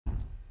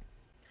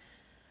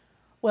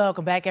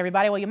Welcome back,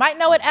 everybody. Well, you might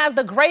know it as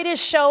the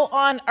greatest show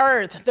on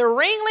earth. The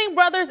Ringling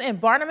Brothers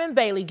and Barnum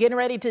Bailey getting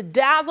ready to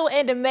dazzle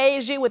and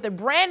amaze you with a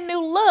brand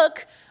new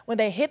look when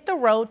they hit the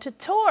road to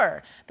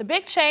tour. The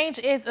big change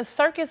is a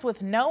circus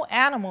with no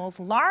animals.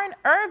 Lauren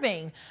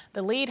Irving,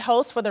 the lead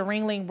host for the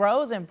Ringling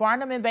Bros and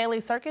Barnum Bailey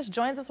Circus,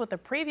 joins us with a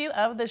preview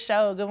of the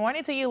show. Good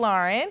morning to you,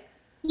 Lauren.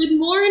 Good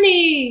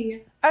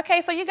morning.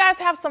 Okay, so you guys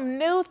have some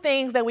new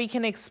things that we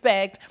can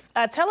expect.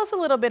 Tell us a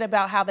little bit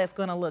about how that's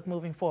going to look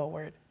moving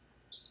forward.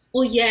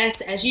 Well,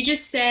 yes, as you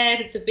just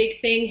said, the big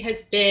thing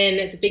has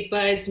been the big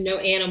buzz, no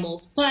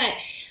animals. But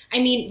I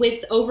mean,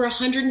 with over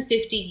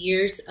 150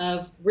 years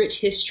of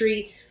rich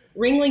history,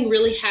 Ringling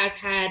really has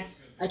had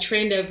a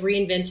trend of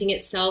reinventing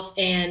itself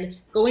and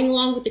going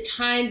along with the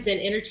times and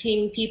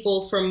entertaining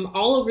people from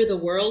all over the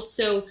world.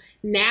 So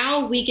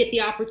now we get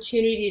the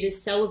opportunity to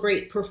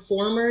celebrate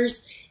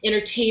performers,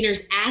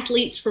 entertainers,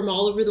 athletes from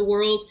all over the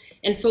world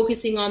and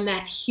focusing on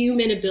that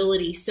human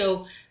ability.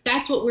 So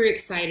that's what we're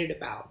excited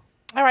about.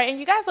 All right, and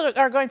you guys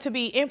are going to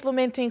be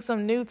implementing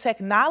some new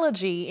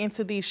technology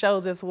into these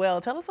shows as well.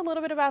 Tell us a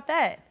little bit about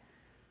that.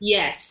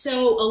 Yes,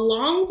 so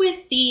along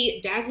with the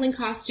dazzling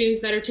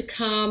costumes that are to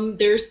come,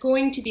 there's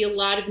going to be a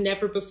lot of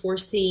never before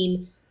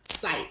seen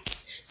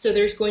sights. So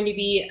there's going to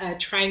be a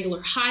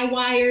triangular high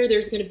wire,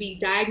 there's going to be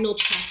diagonal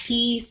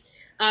trapeze,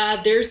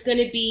 there's going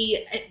to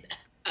be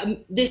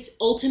this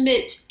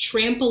ultimate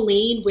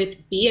trampoline with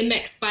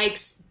BMX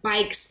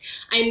bikes.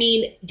 I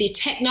mean, the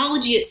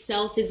technology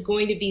itself is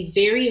going to be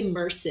very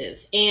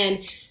immersive,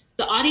 and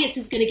the audience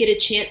is going to get a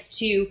chance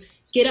to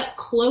get up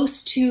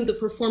close to the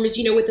performers,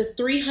 you know, with a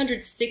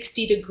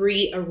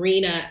 360-degree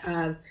arena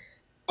of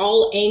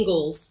all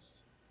angles.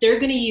 They're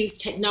going to use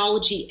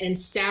technology and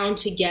sound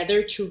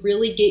together to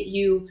really get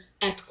you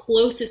as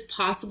close as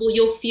possible.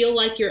 You'll feel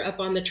like you're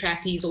up on the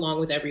trapeze along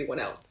with everyone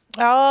else.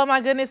 Oh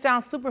my goodness,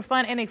 sounds super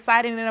fun and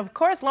exciting. And of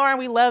course, Lauren,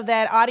 we love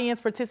that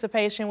audience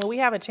participation. Will we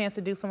have a chance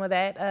to do some of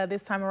that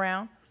this time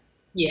around?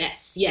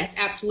 Yes,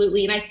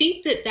 absolutely. And I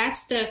think that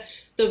that's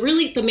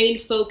the main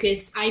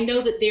focus. I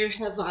know that there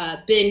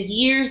have been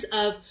years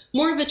of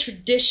more of a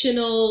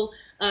traditional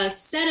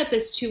setup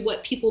as to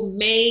what people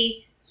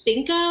may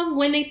think of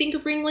when they think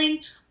of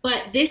Ringling.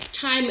 But this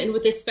time, and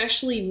with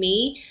especially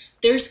me,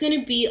 there's going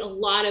to be a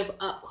lot of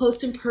up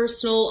close and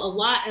personal, a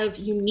lot of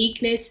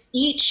uniqueness.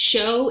 Each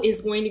show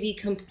is going to be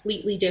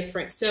completely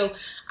different. So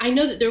I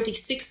know that there will be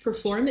 6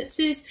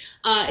 performances.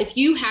 If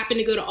you happen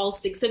to go to all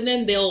 6 of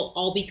them, they'll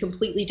all be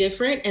completely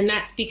different. And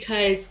that's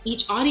because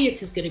each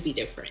audience is going to be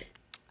different.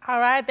 All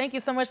right. Thank you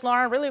so much,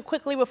 Lauren. Really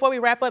quickly, before we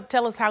wrap up,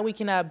 tell us how we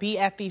can be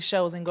at these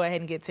shows and go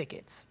ahead and get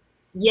tickets.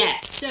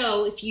 Yes,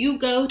 so if you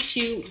go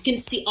to, you can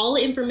see all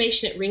the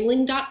information at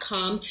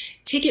ringling.com,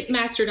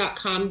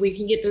 ticketmaster.com, where you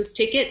can get those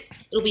tickets.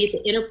 It'll be at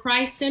the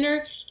Enterprise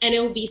Center, and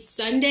it'll be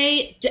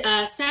Saturday,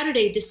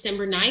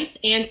 December 9th,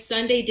 and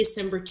Sunday,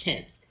 December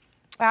 10th.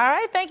 All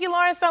right. Thank you,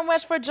 Lauren, so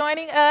much for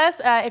joining us.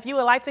 If you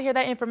would like to hear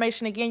that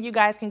information again, you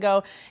guys can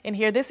go and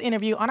hear this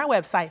interview on our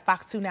website,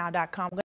 fox2now.com.